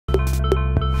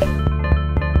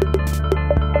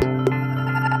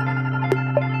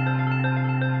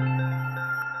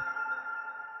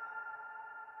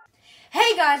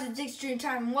guys, it's Extreme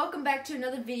Time and welcome back to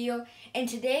another video. And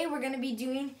today we're going to be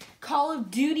doing Call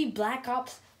of Duty Black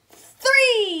Ops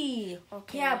 3.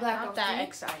 Okay, yeah, Black not Ops that 3.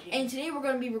 exciting. And today we're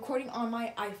going to be recording on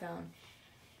my iPhone.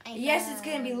 Yes, it's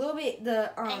going to be a little bit, the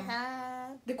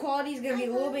quality is going to be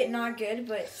a little bit not good,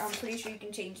 but I'm pretty sure you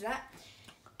can change that.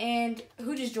 And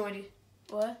who just joined you?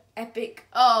 What? Epic.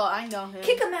 Oh, I know him.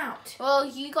 Kick him out. Well,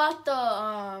 he got the,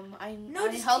 I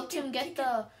just helped kick him get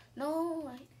the, no,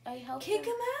 I helped Kick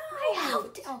him out. I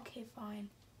helped. Okay, fine.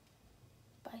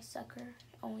 Bye, sucker.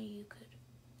 Only you could.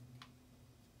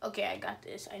 Okay, I got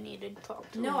this. I need to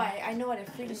talk to him. No, I know how to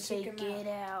freaking Just say, kick him get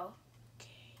out.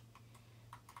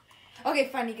 out. Okay,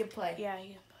 fine, you can play. Yeah.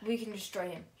 We can destroy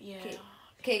him. Yeah.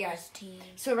 Okay, guys. Team.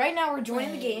 So right now we're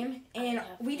joining the game, and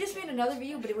we just made another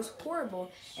video, but it was horrible.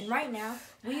 And right now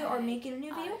we are making a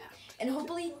new video, and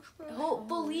hopefully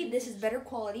this is better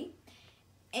quality.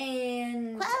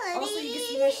 And also you can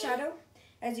see my shadow,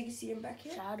 as you can see him back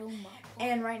here. Shadow Mama.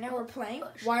 And right now we're playing.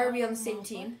 Why are we on the same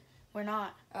team? We're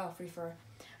not. Oh, free for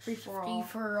all.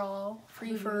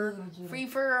 Free for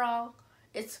all.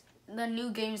 It's the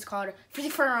new game's called Free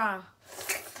for All.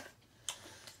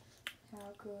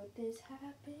 How could this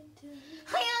happen to me?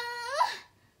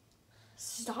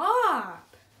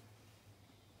 Stop!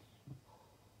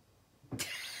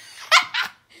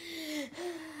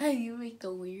 You make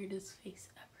the weirdest face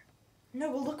ever. No,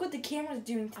 but look what the camera's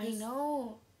doing to I this.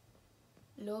 know.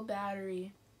 No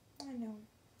battery. I know.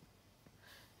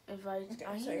 If I need to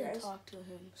talk to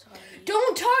him. Sorry.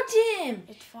 Don't talk to him!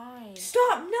 It's fine.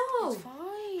 Stop! No! It's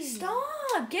fine.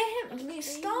 Stop! Get him!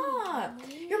 Stop!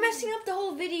 You're messing up the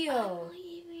whole video. I'm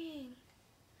leaving.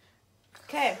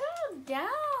 Okay. Calm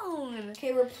down.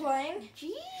 Okay, we're playing.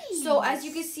 Jeez. So as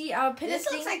you can see, I'll put this a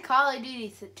thing. looks like Call of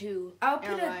Duty 2. I'll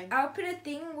put a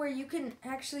thing where you can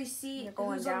actually see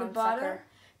who's on the bottom. Sucker.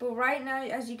 But right now,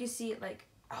 as you can see, like,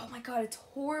 oh my god, it's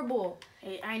horrible.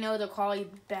 Hey, I know the quality's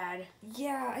bad.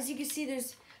 Yeah, as you can see,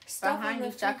 there's stuff Behind on the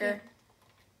you, sucker.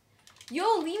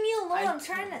 Yo, leave me alone. I'm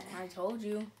trying to. I told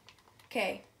you.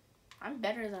 Okay. I'm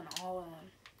better than all of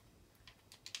them.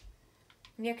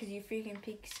 Yeah, because you freaking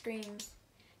peek screams.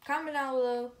 Comment down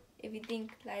below if you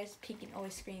think Elias peeking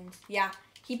always screams. Yeah,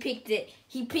 he peeked it.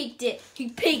 He peeked it. He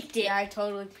peeked it. Yeah, I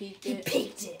totally peeked He it.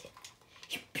 peeked it.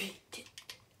 He peeked it.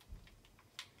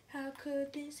 How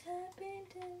could this happen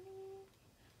to me?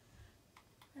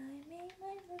 I made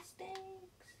my mistakes.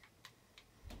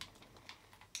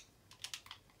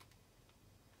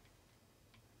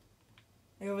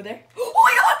 Are you over there? Oh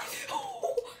my god!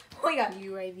 Oh my god.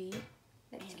 UAV.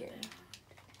 That's scary.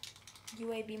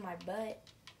 UAV my butt.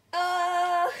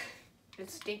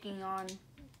 It's sticking on.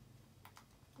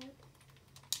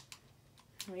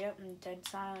 Yep, and dead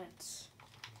silence.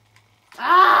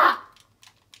 Ah!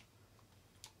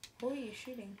 Who are you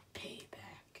shooting?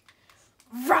 Payback.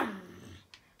 Rum!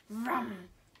 Rum!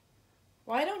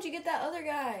 Why don't you get that other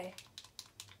guy?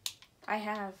 I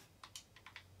have.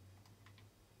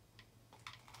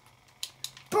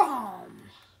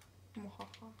 Boom!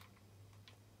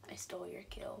 I stole your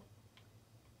kill.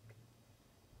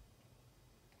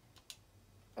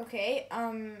 Okay,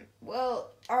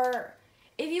 well,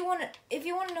 if you wanna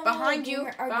know Behind you,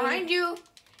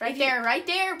 right there,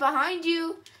 behind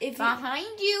you,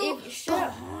 behind you.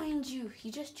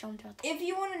 He just jumped out there. If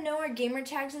you want to know our gamer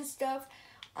tags and stuff,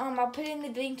 I'll put in the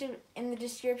link in the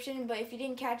description. But if you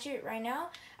didn't catch it right now,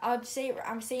 I'm saying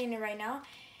it right now,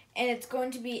 and it's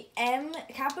going to be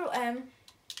capital M,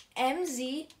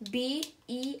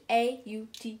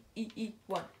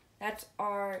 MZBEAUTEE1. That's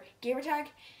our gamer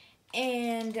tag.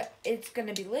 And it's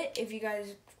gonna be lit if you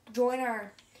guys join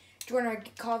our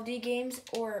Call of Duty games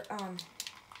or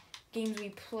games we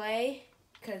play,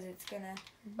 because it's gonna.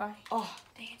 Bye. Oh,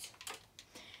 dang it!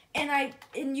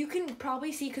 And you can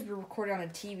probably see, because we're recording on a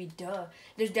TV. Duh.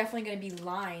 There's definitely gonna be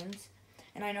lines,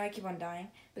 and I know I keep on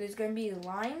dying, but there's gonna be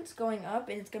lines going up,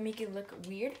 and it's gonna make it look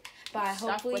weird. But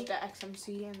hopefully with the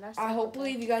XMC, and that's.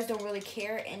 Hopefully if you guys don't really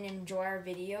care and enjoy our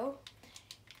video.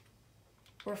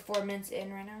 We're 4 minutes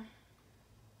in right now.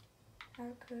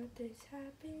 How could this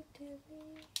happen to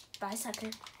me? Bye,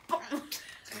 sucker. Dang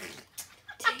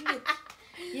it.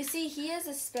 You see, he has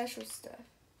a special stuff.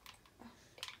 Oh,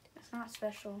 it's not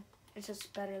special. It's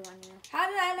just better than you. How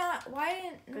did I not? Why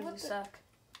didn't? Because you suck.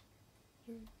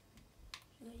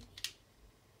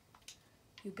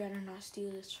 You better not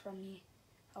steal this from me.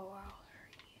 Oh, I'll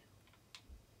hurt you.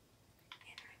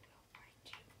 And I will find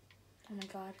you. Oh my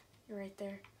god, you're right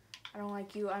there. I don't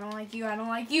like you. I don't like you. I don't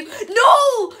like you.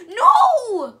 No!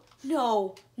 No!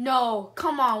 No. No.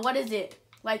 Come on. What is it?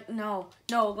 Like, no.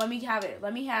 No. Let me have it.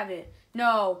 Let me have it.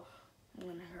 No. I'm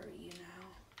going to hurt you now.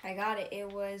 I got it.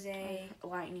 It was a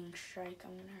lightning strike.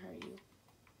 I'm gonna hurt you.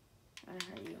 I'm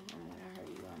gonna hurt you. I'm gonna hurt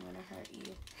you. I'm gonna hurt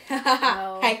you.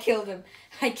 No. I killed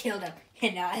him.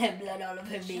 And now I have blood all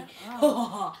over me.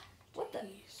 What the?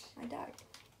 Jeez. I died.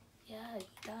 Yeah, you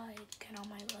died. Get on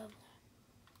my level.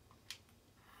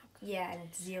 Yeah, and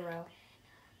it's 0.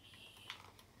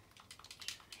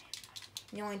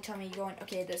 You only tell me you're going.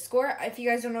 Okay, the score. If you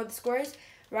guys don't know what the score is,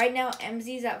 right now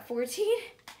MZ's at 14.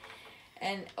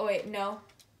 And oh wait, no.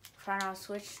 Try now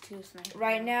switch to sniper.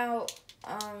 Right now,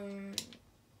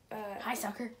 Hi,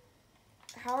 sucker.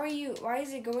 how are you? Why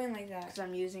is it going like that? Because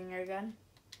I'm using your gun.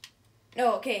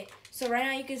 No, okay. So right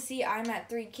now you can see I'm at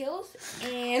 3 kills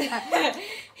and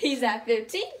he's at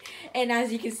 15. And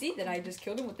as you can see, that I just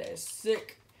killed him with that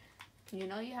sick. You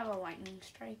know you have a lightning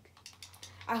strike.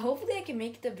 Hopefully I can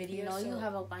make the video. You know so you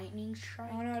have a lightning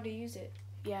strike. I don't know how to use it.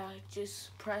 Yeah,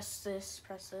 just press this,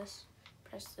 press this,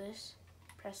 press this,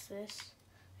 press this.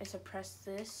 I said press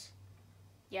this.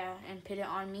 Yeah, and put it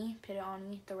on me. Put it on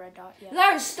me. The red dot. Yeah.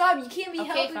 Lars, stop! You can't be Okay,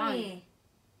 helping fine. me.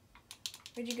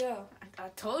 Where'd you go? I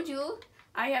told you.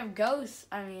 I have ghosts.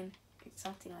 I mean, it's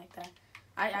something like that.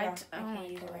 Oh my can't god,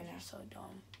 use it right now. you're so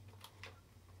dumb.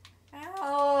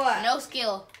 Ow! No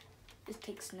skill. This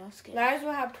takes no skill. Lars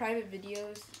will have private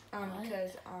videos, What?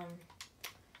 because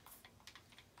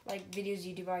like videos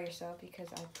you do by yourself because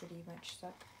I pretty much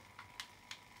suck.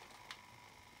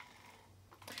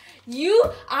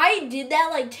 I did that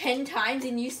like 10 times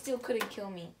and you still couldn't kill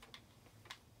me.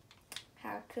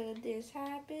 How could this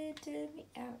happen to me?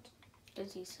 Out.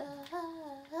 Does he suck?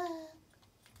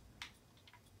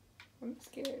 I'm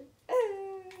scared.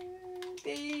 Oh,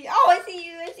 I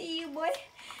see you, boy.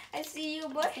 I see you,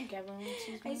 boy. I think everyone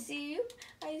sees I me. see you.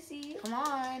 I see you. Come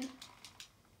on.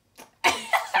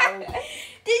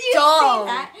 Did you dumb. see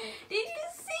that? Did you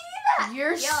see that?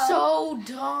 You're Yo. so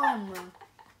dumb.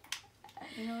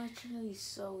 You know, it's really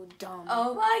so dumb.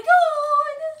 Oh my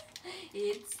god!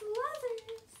 It's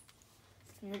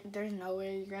Lazarus. There's no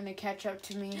way you're gonna catch up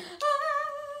to me.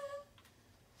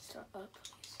 Stop up,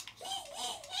 please.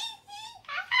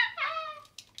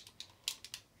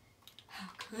 How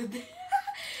could they?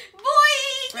 Boy,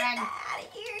 get Run. that out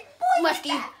of here. Boy,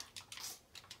 Lefty.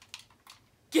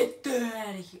 Get that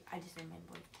out of here. I just said, man,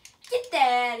 boy. Get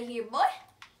that out of here, boy.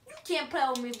 You can't play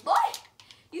with me, boy.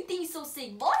 You think you're so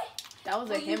sick, boy? That was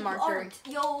a Well, hit you marker. aren't.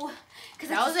 Yo.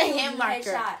 That was a hit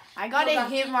marker. I got a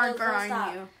hit marker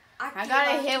on you. I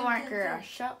got a hit marker.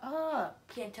 Shut up.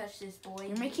 Can't touch this, boy.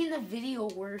 You're making the video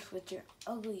worse with your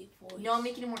ugly voice. No, I'm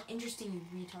making it more interesting, you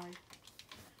retard.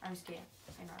 I'm just kidding.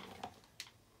 I'm not a retard.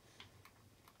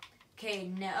 Okay,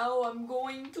 now I'm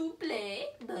going to play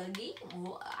the game.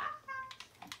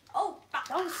 Oh,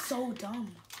 That was so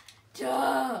dumb.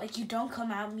 duh. Like, you don't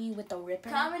come at me with the ripper.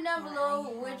 Comment down Why? below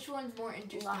which one's more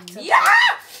interesting. Lots of Yeah!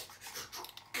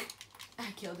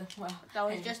 I killed him. Wow. That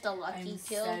was just a lucky I'm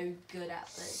kill. so good at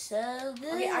this. So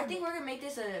good. Okay, I think we're gonna make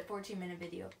this a 14-minute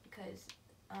video because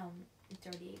it's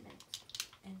already 8 minutes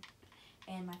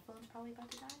and my phone's probably about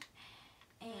to die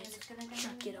and it's gonna die.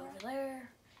 Chuck it over there,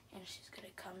 and she's gonna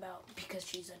come out because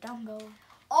she's a dumbo.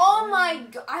 Oh my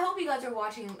god! I hope you guys are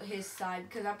watching his side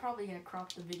because I'm probably gonna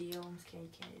crop the video. I'm scared you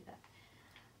can't do that.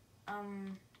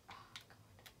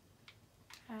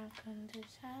 How can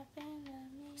this happen to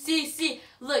me? See,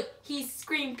 look, he's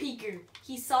screen peeker.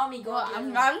 He saw me go. Well, the other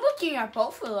way. I'm looking at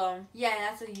both of them. Yeah,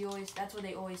 that's what you always. That's what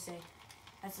they always say.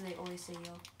 That's what they always say,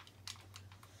 yo.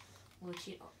 We'll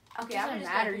cheat. Okay, It I'm doesn't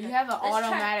just matter. gonna- You have an Let's try-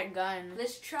 automatic gun.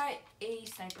 Let's try a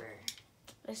sniper.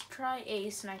 Let's try a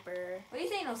sniper. What do you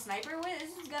say, no sniper? What? This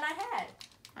is the gun I had.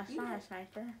 That's You not have- a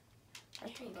sniper.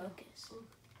 That's There a you go. locust. Ooh.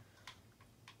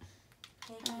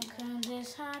 How can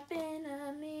this happen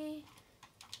to me?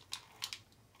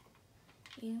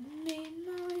 You made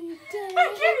my day.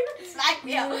 I can't even snipe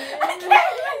you. I can't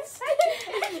even snipe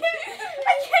you.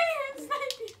 I can't even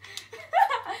snipe you.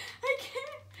 I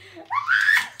can't.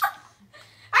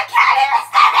 I can't even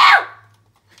snipe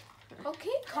you.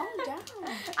 Okay, calm down.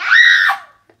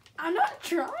 I'm not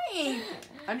trying.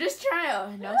 I'm just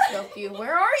trying to no scope you.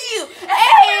 Where are you?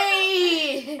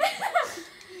 Hey!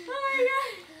 Oh my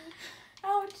god.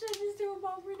 How much did I just do a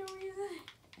bomb for no reason?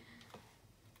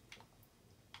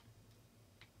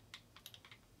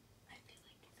 I feel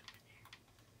like it's over there.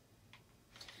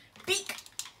 Beak.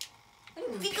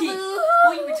 Peekaboo.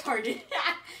 Oh, you retarded.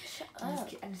 Shut I'm just up.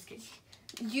 kidding. I'm just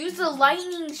kidding. Use the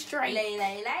lightning strike. Lay.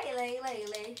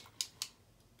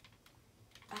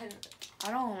 I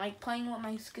don't like playing with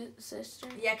my sister.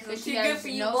 Yeah, because I'm she too good has for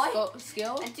you, no boy.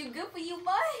 skill. I'm too good for you,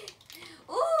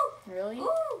 boy. Ooh. Really? Ooh.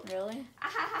 Really?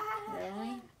 Ah.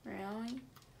 Really? Really?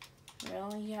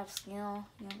 Really? You have skill.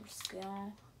 You have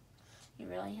skill. You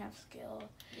really have skill.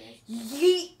 Yes.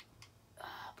 Yeet!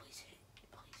 Please hit.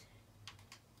 Please hit.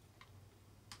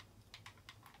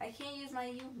 I can't use my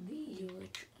UV.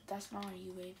 That's not a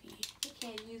UAV. I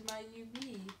can't use my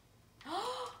UV.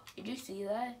 Did you see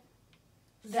that?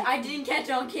 I didn't catch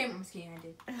it on camera. I'm just kidding, I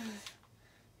did.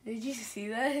 Did you see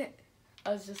that? I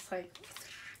was just like...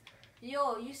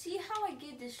 Yo, you see how I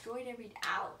get destroyed every...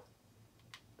 Ow.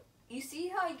 You see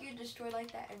how I get destroyed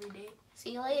like that every day?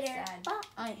 See you later. Sad. Oh,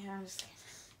 yeah, I'm just...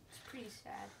 It's pretty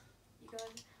sad. You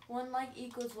guys, 1 like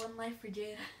equals 1 life for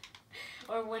Jada.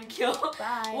 Or 1 kill.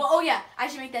 Bye. Well, oh yeah, I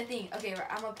should make that thing. Okay,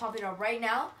 I'm gonna pop it up right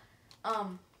now.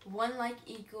 1 like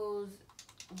equals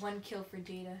 1 kill for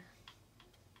Jada.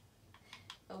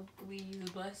 Oh please,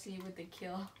 bless me with the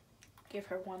kill. Give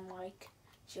her 1 like.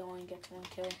 She only gets 1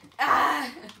 kill. Ah!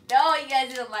 No, you guys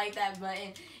didn't like that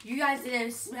button. You guys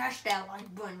didn't smash that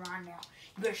like button right now.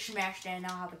 You better smash that and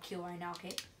I'll have a kill right now,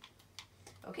 okay?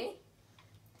 Okay?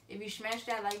 If you smash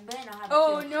that like button, I'll have a kill.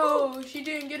 Oh no, she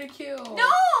didn't get a kill. No,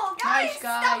 guys, Nice,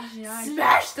 guys. stop. Nice.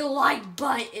 Smash the like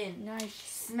button. Nice.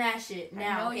 Smash it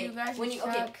now. I know okay. you guys When you,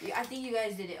 suck. okay, I think you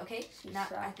guys did it. Okay. She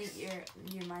Not. I sucks. think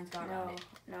your mind's gone No, around it.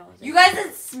 no. You guys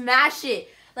didn't smash it.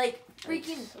 Like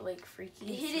freaking Like freaking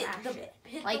hit smash it. it.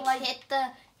 Hit Like the like. hit the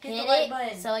like it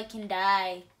button. so I can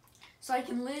die. So I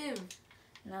can live.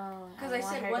 No. Because I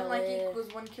said 1 like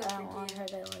equals 1 kill I for don't want Jada. her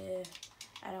to live.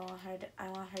 I don't want her to. I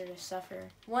want her to suffer.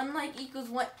 1 like equals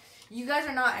 1. You guys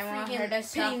are not I want her freaking to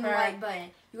hitting the suffer. like button.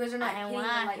 You guys are not I hitting want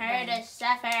the like her button. to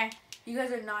suffer. You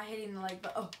guys are not hitting the like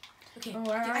button. Oh, okay.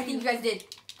 Where are I think you guys did.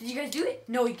 Did you guys do it?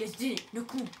 No, you guys didn't. No,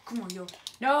 come on, yo.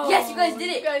 No. Yes, you guys did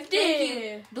it. You guys Thank did.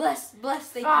 you. Bless,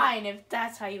 thank Fine, if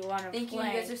that's how you want to you. Thank play.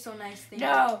 you. You guys are so nice. Thank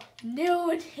No, no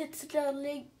one hits the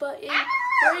like button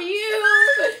for you.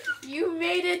 You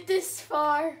made it this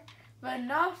far, but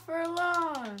not for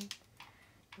long.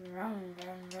 Run,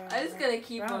 run, run. I'm just gonna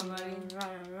keep run, on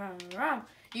running. Run.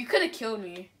 You could have killed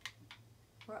me,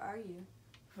 Where are you?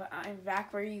 but I'm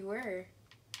back where you were.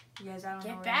 You guys, I don't know.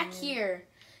 Get where back I am. here.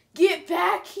 Get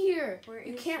back here. Where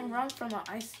You is can't he? run from an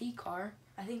IC car.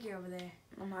 I think you're over there.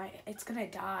 It's gonna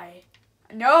die.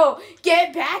 No,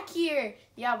 get back here.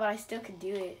 Yeah, but I still can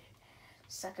do it.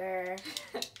 Sucker.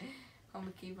 I'm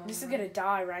gonna keep on. This is running. gonna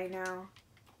die right now.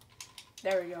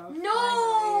 There we go. No,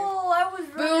 I was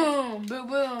running. Boom, boom,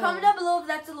 boom. Comment down below if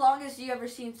that's the longest you ever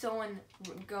seen someone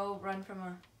run from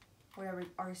a whatever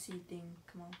RC thing.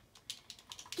 Come on.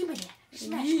 Give me that.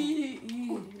 Smash that.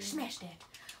 Ooh, smash that.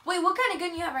 Wait, what kind of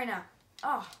gun you have right now?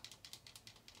 Oh.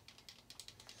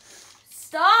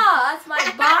 Stop! That's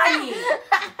my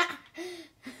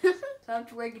body. Stop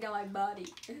breaking down my body.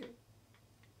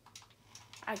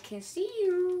 I can see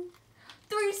you.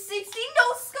 360.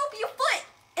 No, scope your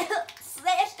foot.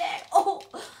 Slash that. Oh,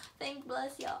 thank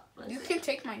bless y'all. Bless You it. can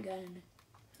take my gun,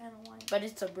 I don't want it. but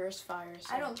it's a burst fire.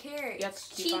 So I don't care. You have It's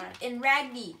to keep cheap on it. and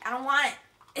raggedy. I don't want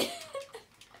it.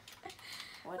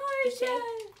 What Oh did you say?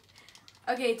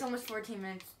 God. Okay, it's almost 14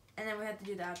 minutes, and then we have to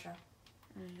do the outro.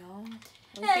 No.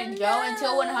 We can go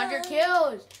until 100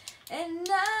 kills. And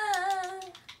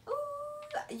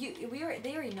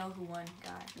they already know who won,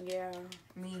 guy. Yeah.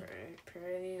 Me.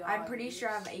 Pretty I'm pretty obvious. sure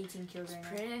I have 18 kills right now.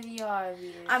 Pretty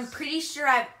obvious. I'm pretty sure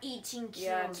I have 18 kills.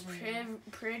 Yeah, it's right now.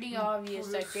 pretty I'm obvious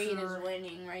that pretty Jade is sure.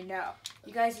 winning right now.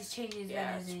 You guys, he's changing his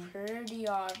Yeah, gun, it's isn't he? pretty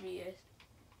obvious.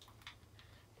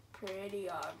 Pretty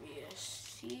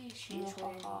obvious. See, she's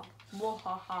winning.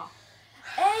 Mwahaha.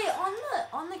 Hey,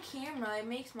 on the camera, it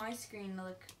makes my screen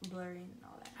look blurry and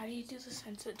all that. How do you do the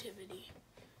sensitivity?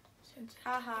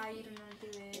 Haha, you don't know how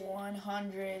to do it.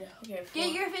 100. Okay.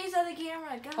 Get your face out of the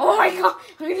camera, God. Oh my god!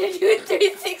 I'm gonna do it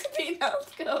 360 now.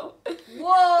 Let's go.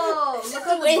 Whoa! This Look is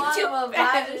on the way bottom too of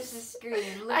fast. Ivan's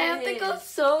screen. Look I at have to go his.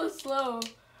 so slow.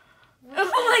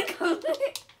 Oh my god.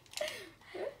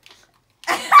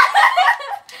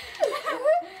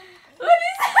 What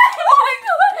is that? Oh my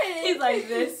god! He's like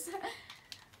this.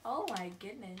 Oh my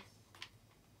goodness.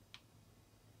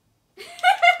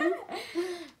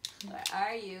 Where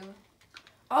are you?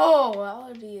 Oh, that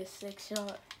would be a sick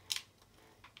shot.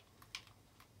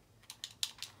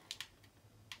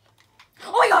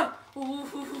 Oh my god!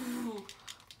 Ooh.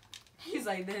 He's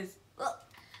like this. Ugh.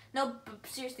 No, but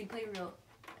seriously, play real.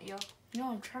 Yo.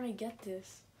 No, I'm trying to get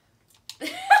this. Oh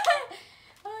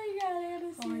my god, I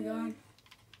gotta see. Oh my this. god.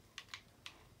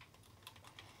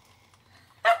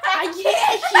 I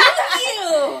can't shoot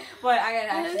you! But I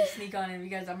gotta actually sneak on him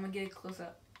because I'm gonna get a close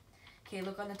up. Okay,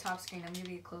 look on the top screen. I'm gonna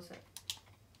get a close up.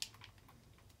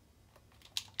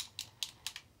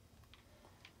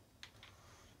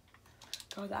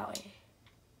 Go that way.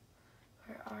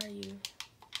 Where are you?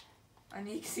 I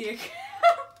need to see it.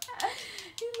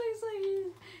 He looks like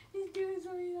he's doing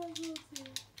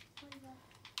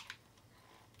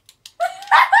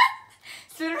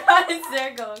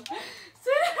circle.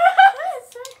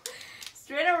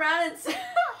 Straight around and circle.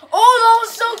 Oh, that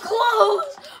was so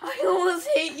close! I almost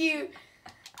hit you.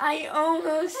 I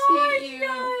almost hit you.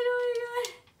 Oh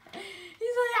my god.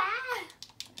 He's like, ah.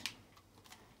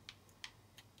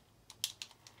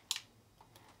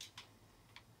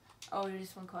 Oh, you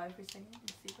just went quiet for a second.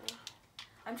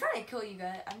 I'm trying to kill you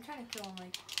guys. I'm trying to kill him,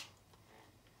 like...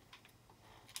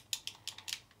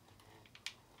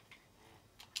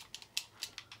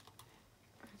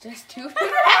 Just too fast.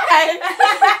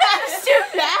 Just too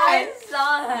fast. I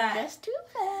saw that. Just too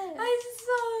fast. I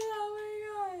saw that. Oh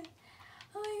my god.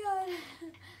 Oh my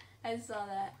god. I saw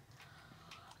that.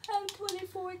 I have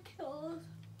 24 kills.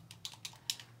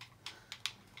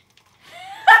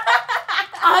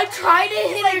 I tried to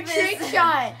hit like a trick this.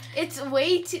 shot. It's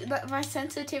way too. My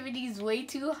sensitivity is way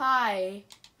too high.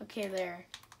 Okay, there.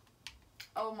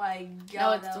 Oh my god.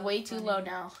 No, it's that way was too funny. low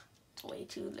now. It's way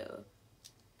too low.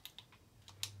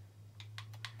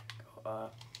 Go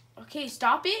up. Okay,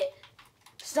 stop it.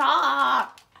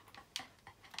 Stop.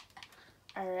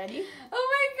 Are you ready? Oh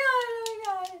my god.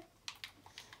 Oh my god.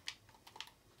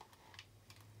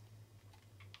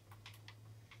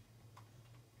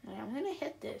 I'm gonna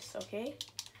hit this, okay?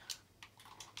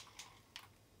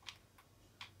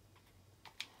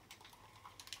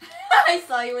 I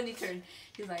saw you when he turned.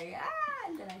 He was like, ah,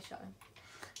 and then I shot him.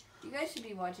 You guys should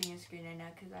be watching his screen right now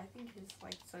because I think it's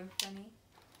like so funny.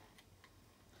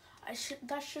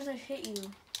 That should have hit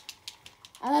you.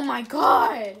 Oh my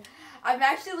god! I'm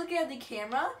actually looking at the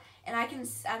camera, and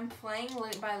I'm playing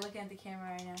by looking at the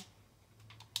camera right now.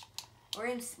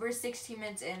 We're 16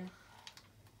 minutes in.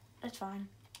 It's fine.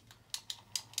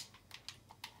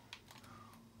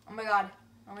 Oh my god.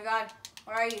 Oh my god.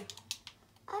 Where are you?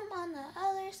 I'm on the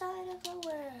other side of the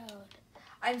world.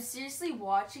 I'm seriously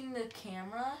watching the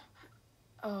camera.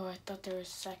 Oh, I thought there was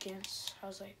seconds. I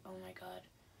was like, oh my god.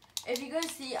 If you guys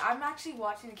see, I'm actually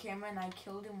watching the camera, and I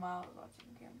killed him while I was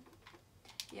watching the camera.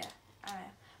 Yeah, I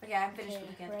am. Okay, I'm finished Okay,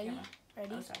 looking at ready? the camera.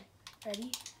 Ready? Oh, sorry.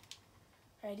 Ready?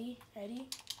 Ready? Ready?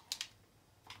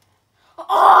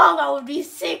 Oh, that would be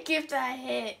sick if that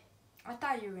hit. I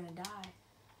thought you were gonna die.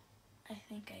 I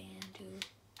think I am too.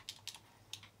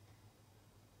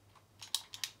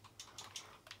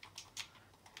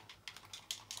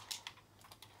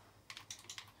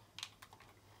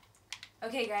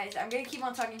 Okay, guys, I'm gonna keep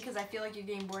on talking because I feel like you're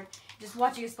getting bored just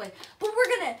watching us play. But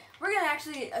we're gonna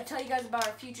actually tell you guys about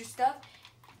our future stuff.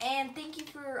 And thank you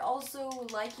for also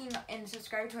liking and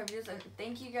subscribing to our videos. And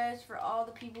thank you guys for all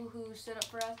the people who stood up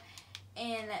for us.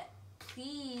 And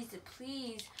please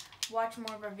watch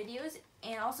more of our videos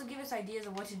and also give us ideas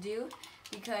of what to do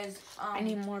because I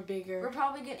need more bigger. we're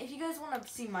probably gonna. If you guys want to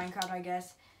see Minecraft, I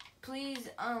guess, please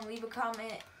leave a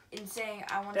comment in saying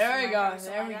I want to see There we Minecraft go. or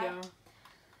something There we like that. go.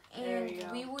 There we go.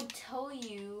 And we would tell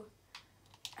you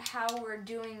how we're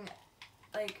doing,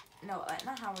 like, no,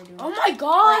 not how we're doing. Oh my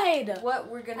god! Like, what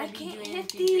we're going I to be can't doing in the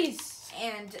hit future. these.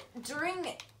 And during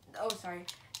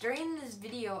this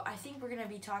video, I think we're going to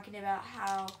be talking about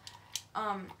how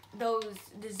those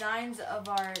designs of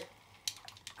our,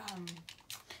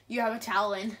 You have a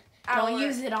talon. Don't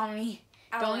use it on me.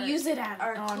 Don't use it on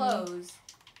our me. clothes.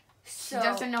 She So,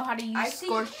 doesn't know how to use I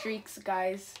score think- streaks,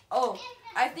 guys. oh,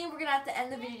 I think we're going to have to end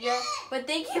the video. But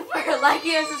thank you for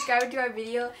liking and subscribing to our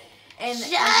video. And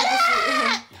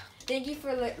thank you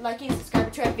for liking and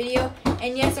subscribing to our video.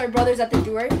 And yes, our brother's at the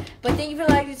door. But thank you for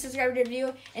liking and subscribing to our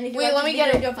video. And if you Wait, like let me this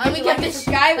get video, it. don't Let forget me to get like and this.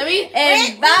 subscribe. Let me.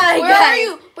 And wait, bye, where guys. are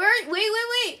you?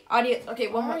 Wait. Adios. Okay,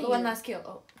 one Where are you? last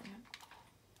kill.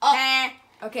 Oh.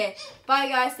 Okay. Bye,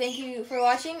 guys. Thank you for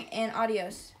watching, and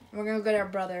adios. We're gonna go to our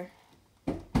brother.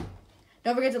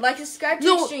 Don't forget to like and subscribe to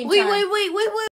No, Extreme wait. Time.